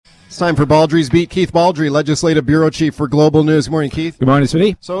It's time for Baldrey's Beat. Keith Baldrey, Legislative Bureau Chief for Global News. Good morning, Keith. Good morning,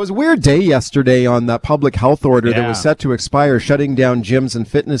 Smitty. So it was a weird day yesterday on that public health order that was set to expire, shutting down gyms and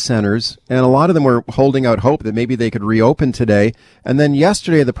fitness centers. And a lot of them were holding out hope that maybe they could reopen today. And then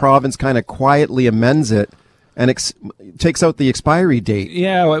yesterday, the province kind of quietly amends it and takes out the expiry date.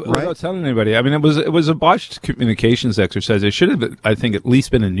 Yeah, without telling anybody. I mean, it was a botched communications exercise. It should have, I think, at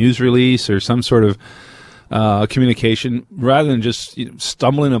least been a news release or some sort of communication, rather than just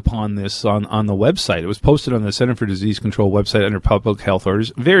stumbling upon this on the website. It was posted on the Center for Disease Control website under public health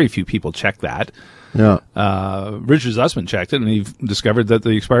orders. Very few people check that. Yeah. Richard Zussman checked it, and he discovered that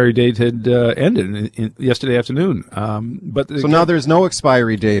the expiry date had ended yesterday afternoon. So now there's no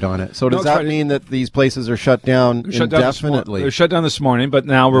expiry date on it. So does that mean that these places are shut down indefinitely? They're shut down this morning, but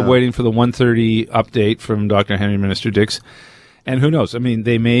now we're waiting for the 1:30 update from Dr. Henry Minister Dix. And who knows? I mean,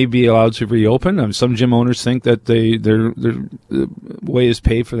 they may be allowed to reopen. Some gym owners think that their way is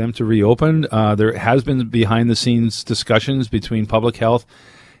paid for them to reopen. There has been behind-the-scenes discussions between public health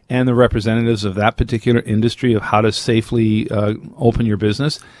and the representatives of that particular industry of how to safely open your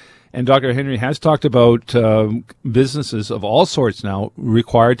business. And Dr. Henry has talked about businesses of all sorts now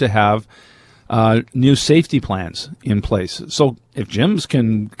required to have new safety plans in place. So if gyms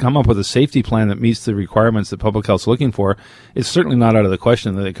can come up with a safety plan that meets the requirements that public health is looking for, it's certainly not out of the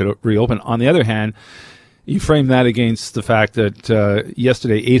question that they could reopen. On the other hand, you frame that against the fact that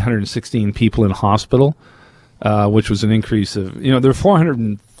yesterday 816 people in hospital, which was an increase of, there were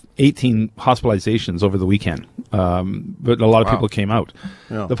 418 hospitalizations over the weekend, but a lot of people came out.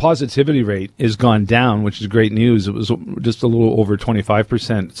 Yeah. The positivity rate has gone down, which is great news. It was just a little over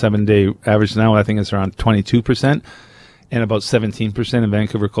 25%, 7-day average. Now I think it's around 22%, and about 17% in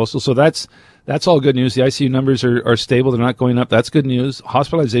Vancouver Coastal. So that's all good news. The ICU numbers are stable. They're not going up. That's good news.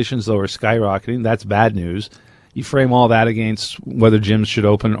 Hospitalizations, though, are skyrocketing. That's bad news. You frame all that against whether gyms should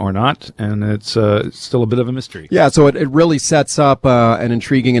open or not, and it's still a bit of a mystery. Yeah, so it really sets up an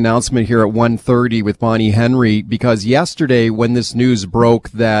intriguing announcement here at 1:30 with Bonnie Henry, because yesterday when this news broke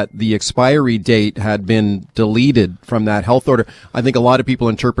that the expiry date had been deleted from that health order, I think a lot of people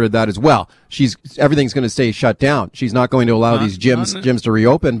interpreted that as well. Everything's going to stay shut down. She's not going to allow these gyms to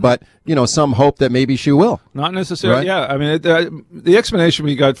reopen, but some hope that maybe she will. Not necessarily. Right? Yeah, I mean, the explanation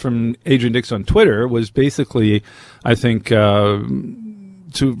we got from Adrian Dix on Twitter was basically, I think,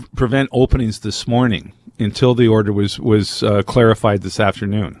 to prevent openings this morning until the order was clarified this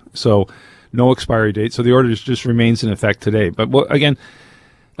afternoon. So no expiry date. So the order just remains in effect today. But again,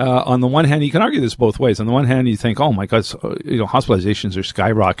 on the one hand, you can argue this both ways. On the one hand, you think, oh my God, hospitalizations are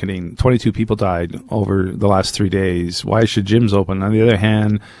skyrocketing. 22 people died over the last 3 days. Why should gyms open? On the other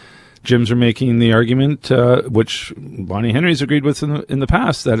hand, gyms are making the argument, which Bonnie Henry's agreed with in the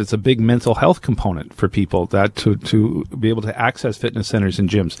past, that it's a big mental health component for people, that to be able to access fitness centers and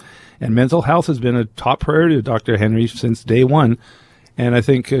gyms. And mental health has been a top priority of Dr. Henry since day one. And I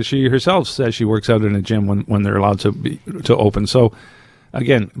think she herself says she works out in a gym when they're allowed to open. So,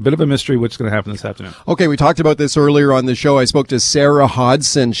 again, a bit of a mystery what's going to happen this afternoon. Okay, we talked about this earlier on the show. I spoke to Sarah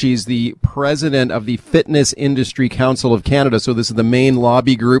Hodson. She's the president of the Fitness Industry Council of Canada. So this is the main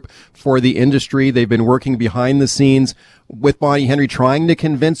lobby group for the industry. They've been working behind the scenes with Bonnie Henry, trying to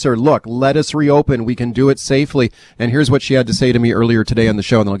convince her, look, let us reopen. We can do it safely. And here's what she had to say to me earlier today, and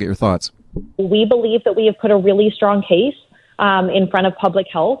then I'll get your thoughts. We believe that we have put a really strong case in front of public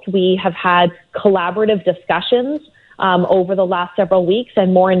health. We have had collaborative discussions over the last several weeks,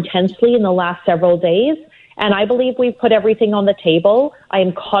 and more intensely in the last several days. And I believe we've put everything on the table. I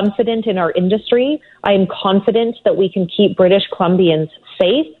am confident in our industry. I am confident that we can keep British Columbians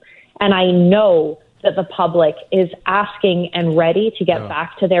safe. And I know that the public is asking and ready to get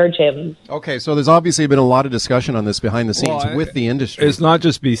back to their gyms. Okay, so there's obviously been a lot of discussion on this behind the scenes with the industry. It's not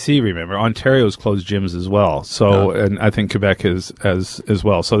just BC, remember. Ontario's closed gyms as well. So, and I think Quebec is as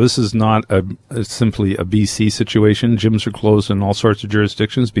well. So this is not simply a BC situation. Gyms are closed in all sorts of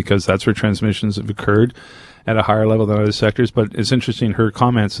jurisdictions because that's where transmissions have occurred at a higher level than other sectors. But it's interesting, her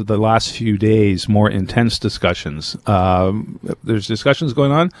comments the last few days, more intense discussions. There's discussions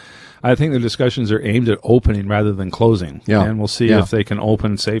going on. I think the discussions are aimed at opening rather than closing. Yeah. And we'll see if they can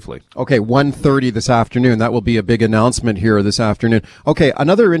open safely. Okay, 1:30 this afternoon. That will be a big announcement here this afternoon. Okay,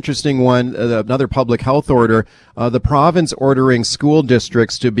 another interesting one, another public health order. The province ordering school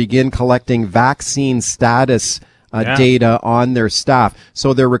districts to begin collecting vaccine status data on their staff.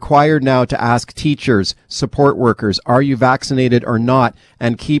 So they're required now to ask teachers, support workers, are you vaccinated or not,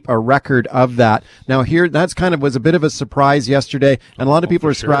 and keep a record of that. Now here, that's was a bit of a surprise yesterday, and a lot of people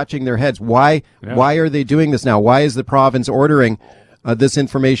are scratching their heads. Why are they doing this now? Why is the province ordering this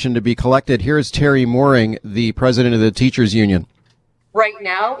information to be collected? Here's Terry Mooring, the president of the Teachers Union. Right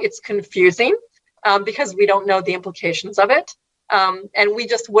now, it's confusing because we don't know the implications of it. And we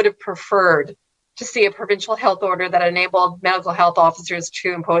just would have preferred to see a provincial health order that enabled medical health officers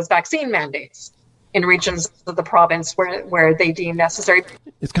to impose vaccine mandates in regions of the province where they deem necessary.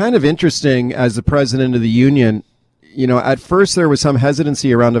 It's kind of interesting as the president of the union. At first there was some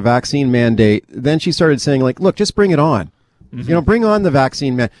hesitancy around a vaccine mandate. Then she started saying, like, look, just bring it on. Mm-hmm. Bring on the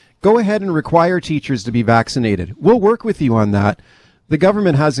vaccine mandate. Go ahead and require teachers to be vaccinated. We'll work with you on that. The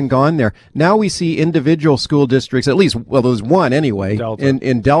government hasn't gone there. Now we see individual school districts, at least, well, there was one anyway, Delta.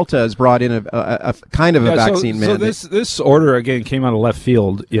 in Delta has brought in a kind of a vaccine mandate. So this order, again, came out of left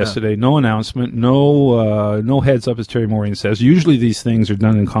field yesterday. Yeah. No announcement, no heads up, as Terry Maureen says. Usually these things are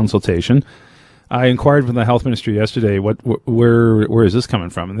done in consultation. I inquired from the health ministry yesterday, where is this coming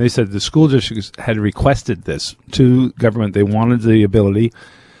from? And they said the school districts had requested this to government. They wanted the ability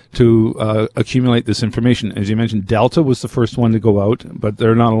to accumulate this information. As you mentioned, Delta was the first one to go out, but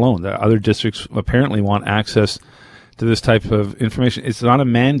they're not alone. The other districts apparently want access to this type of information. It's not a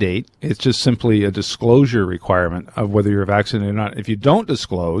mandate. It's just simply a disclosure requirement of whether you're vaccinated or not. If you don't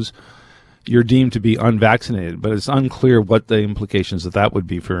disclose, you're deemed to be unvaccinated, but it's unclear what the implications of that would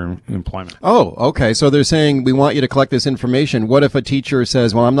be for employment. Oh, okay. So they're saying we want you to collect this information. What if a teacher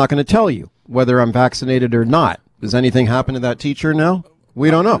says, well, I'm not going to tell you whether I'm vaccinated or not? Does anything happen to that teacher now? We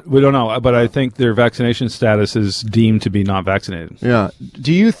don't know. We don't know, but I think their vaccination status is deemed to be not vaccinated. Yeah.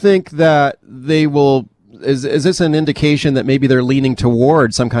 Do you think that they will, is this an indication that maybe they're leaning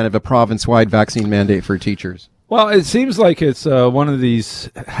toward some kind of a province-wide vaccine mandate for teachers? Well, it seems like it's one of these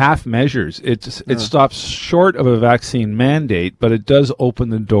half measures. It stops short of a vaccine mandate, but it does open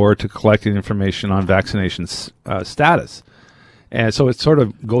the door to collecting information on vaccination status. And so it sort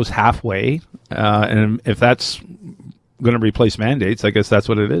of goes halfway. And if that's going to replace mandates, I guess that's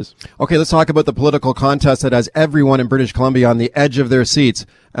what it is. Okay, let's talk about the political contest that has everyone in British Columbia on the edge of their seats.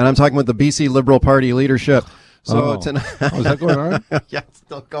 And I'm talking about the BC Liberal Party leadership. So tonight, is that going on? Yeah, it's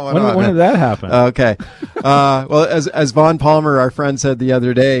still going on. When did that happen? Okay. Well, as Vaughn Palmer, our friend, said the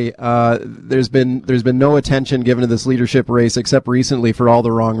other day, there's been no attention given to this leadership race except recently for all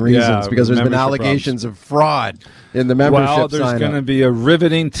the wrong reasons, because there's been allegations of fraud in the membership. Well, there's going to be a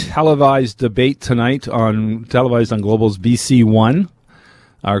riveting televised debate tonight televised on Global's BC One.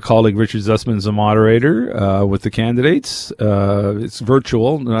 Our colleague Richard Zussman's the moderator with the candidates. It's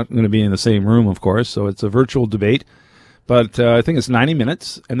virtual, not going to be in the same room, of course, so it's a virtual debate. But I think it's 90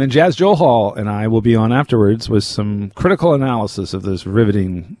 minutes. And then Jazz Johal and I will be on afterwards with some critical analysis of this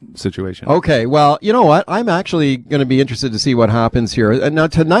riveting situation. Okay, well, you know what? I'm actually going to be interested to see what happens here. And now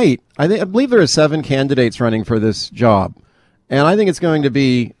tonight, I believe there are 7 candidates running for this job. And I think it's going to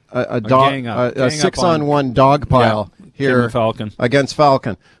be a 6-on-1 dog pile. Here against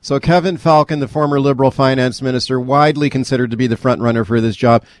Falcon. So Kevin Falcon, the former Liberal finance minister, widely considered to be the front runner for this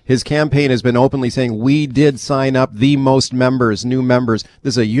job. His campaign has been openly saying, we did sign up the most members, new members.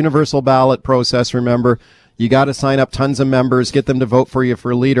 This is a universal ballot process, remember. You got to sign up tons of members, get them to vote for you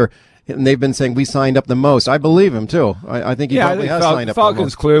for leader. And they've been saying we signed up the most. I believe him, too. I think he probably has signed up the most.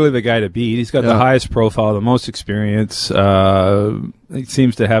 Falcon's clearly the guy to beat. He's got the highest profile, the most experience. He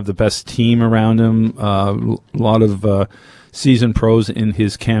seems to have the best team around him. A lot of seasoned pros in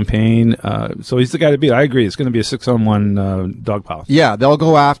his campaign. So he's the guy to beat. I agree. It's going to be a 6-on-1 dog pile. Yeah, they'll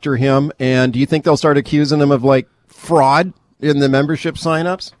go after him. And do you think they'll start accusing him of, like, fraud in the membership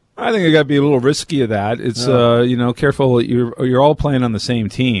signups? I think it got to be a little risky of that. It's careful. You're all playing on the same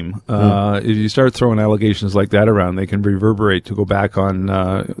team. If you start throwing allegations like that around, they can reverberate to go back on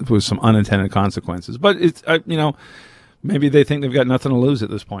with some unintended consequences. But it's maybe they think they've got nothing to lose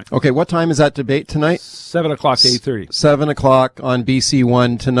at this point. Okay, what time is that debate tonight? 7 o'clock to 8:30. 7 o'clock on BC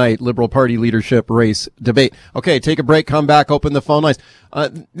One tonight. Liberal Party leadership race debate. Okay, take a break. Come back. Open the phone lines.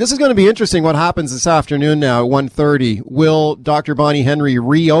 This is going to be interesting. What happens this afternoon now at 1:30? Will Dr. Bonnie Henry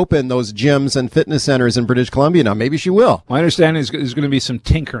reopen those gyms and fitness centers in British Columbia? Now, maybe she will. My understanding is there's going to be some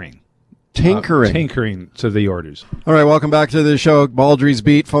tinkering to the orders. All right, welcome back to the show. Baldrey's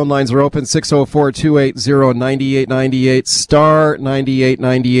Beat. Phone lines are open, 604-280-9898, star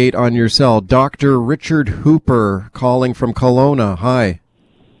 9898 on your cell. Dr. Richard Hooper calling from Kelowna. Hi.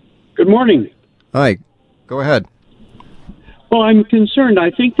 Good morning. Hi. Go ahead. Well, I'm concerned.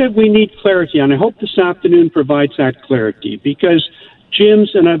 I think that we need clarity, and I hope this afternoon provides that clarity, because gyms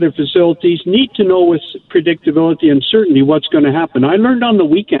and other facilities need to know with predictability and certainty what's going to happen. I learned on the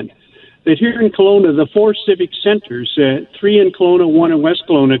weekend that here in Kelowna, the 4 civic centers, 3 in Kelowna, 1 in West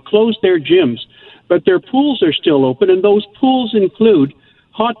Kelowna, closed their gyms, but their pools are still open, and those pools include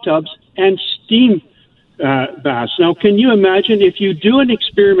hot tubs and steam baths. Now, can you imagine if you do an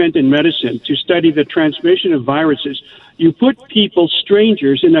experiment in medicine to study the transmission of viruses, you put people,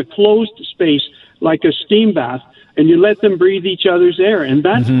 strangers, in a closed space like a steam bath, and you let them breathe each other's air, and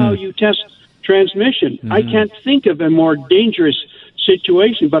that's how you test transmission. I can't think of a more dangerous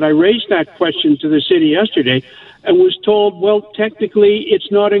situation, but I raised that question to the city yesterday and was told, well, technically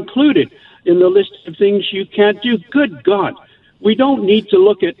it's not included in the list of things you can't do. Good God. We don't need to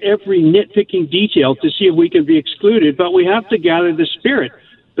look at every nitpicking detail to see if we can be excluded, but we have to gather the spirit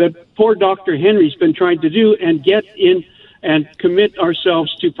that poor Dr. Henry's been trying to do and get in and commit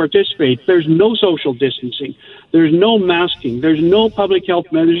ourselves to participate. There's no social distancing. There's no masking. There's no public health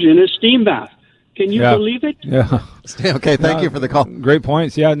measures in a steam bath. Can you believe it? Yeah. Okay, thank you for the call. Great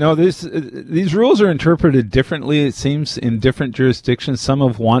points. Yeah, no, these rules are interpreted differently, it seems, in different jurisdictions. Some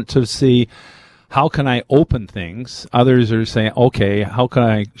of want to see, how can I open things? Others are saying, okay,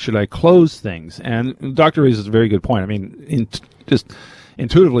 should I close things? And Dr. raises a very good point. I mean, just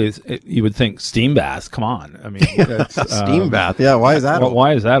intuitively, you would think steam baths. Come on, I mean, that's, steam bath. Yeah, why is that?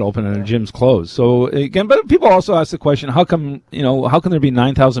 Why is that open and the gym's closed? So again, but people also ask the question: how come there be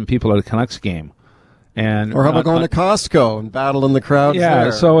 9,000 people at a Canucks game? Or how about going to Costco and battling the crowds? Yeah,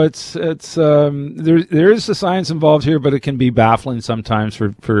 there? So it's there is the science involved here, but it can be baffling sometimes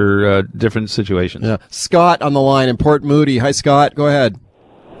for different situations. Yeah, Scott on the line in Port Moody. Hi, Scott. Go ahead.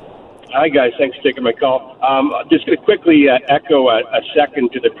 Hi, guys. Thanks for taking my call. Just going to quickly echo a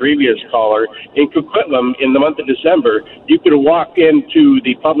second to the previous caller. In Coquitlam, in the month of December, you could walk into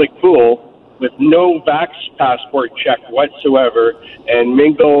the public pool with no vax passport check whatsoever and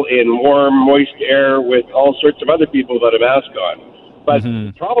mingle in warm, moist air with all sorts of other people without a mask on. But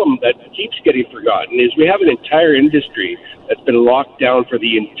the problem that keeps getting forgotten is we have an entire industry that's been locked down for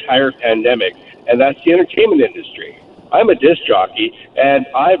the entire pandemic, and that's the entertainment industry. I'm a disc jockey, and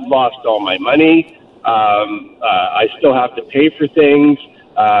I've lost all my money. I still have to pay for things.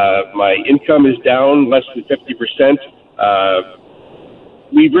 My income is down less than 50%.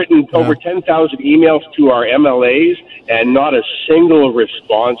 We've written over 10,000 emails to our MLAs, and not a single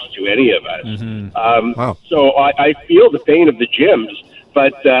response to any of us. Wow. So I feel the pain of the gyms,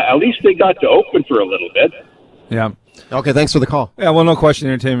 but at least they got to open for a little bit. Yeah. Okay, thanks for the call. Yeah, well, no question,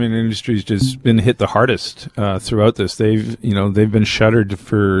 the entertainment industry's just been hit the hardest throughout this. They've been shuttered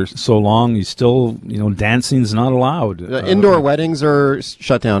for so long. You still, dancing's not allowed. Indoor weddings are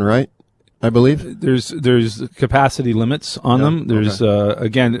shut down, right? I believe there's capacity limits on them. There's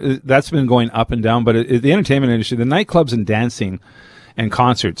again, that's been going up and down. But the entertainment industry, the nightclubs and dancing and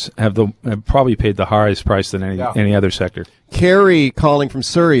concerts have probably paid the highest price than any other sector. Carrie calling from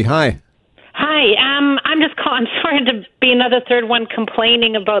Surrey. Hi. Hi, I'm just calling. Sorry to be another third one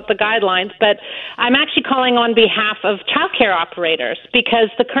complaining about the guidelines, but I'm actually calling on behalf of childcare operators because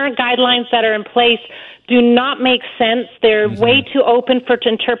the current guidelines that are in place do not make sense. They're way too open for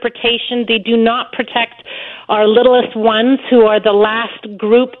interpretation. They do not protect our littlest ones who are the last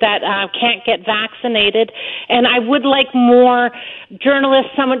group that can't get vaccinated. And I would like more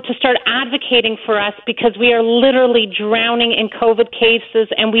journalists, someone to start advocating for us because we are literally drowning in COVID cases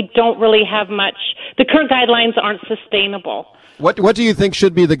and we don't really have much. The current guidelines aren't sustainable. What do you think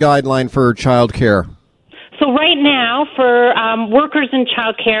should be the guideline for child care? So right now, for workers in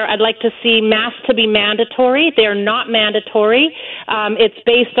childcare, I'd like to see masks to be mandatory. They're not mandatory. It's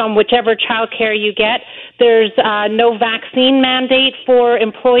based on whichever childcare you get. There's no vaccine mandate for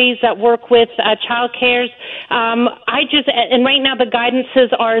employees that work with childcares. And right now the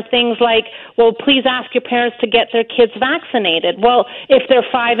guidances are things like, well, please ask your parents to get their kids vaccinated. Well, if they're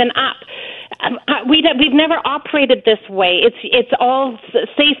 5 and up. We've never operated this way. It's all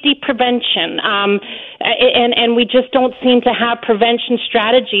safety prevention, and we just don't seem to have prevention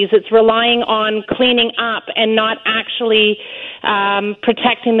strategies. It's relying on cleaning up and not actually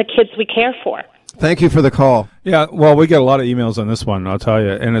protecting the kids we care for. Thank you for the call. Yeah, well, we get a lot of emails on this one, I'll tell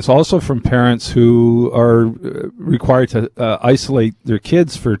you. And it's also from parents who are required to isolate their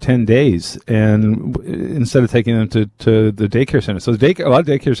kids for 10 days and instead of taking them to the daycare center. So a lot of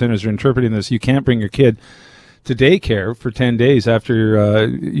daycare centers are interpreting this. You can't bring your kid to daycare for 10 days after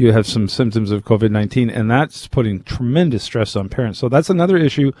you have some symptoms of COVID-19, and that's putting tremendous stress on parents. So that's another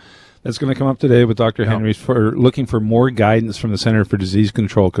issue that's going to come up today with Dr. Henry for looking for more guidance from the Center for Disease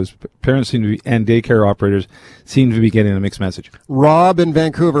Control because parents seem to be, and daycare operators seem to be getting a mixed message. Rob in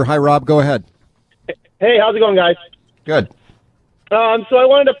Vancouver. Hi, Rob. Go ahead. Hey, how's it going, guys? Good. So I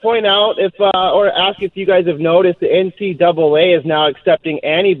wanted to point out or ask if you guys have noticed the NCAA is now accepting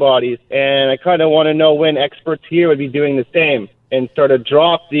antibodies, and I kind of want to know when experts here would be doing the same and sort of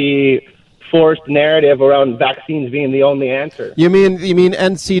drop the forced narrative around vaccines being the only answer. You mean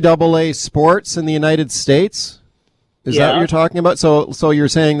NCAA sports in the United States? Is that what you're talking about? So you're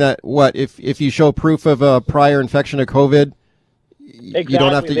saying that if you show proof of a prior infection of COVID, exactly. you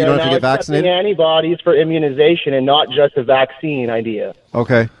don't have to get vaccinated? Antibodies for immunization and not just a vaccine idea.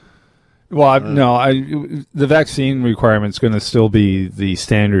 Okay. Well, the vaccine requirement is going to still be the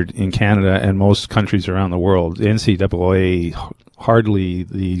standard in Canada and most countries around the world. The NCAA hardly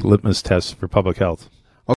the litmus test for public health.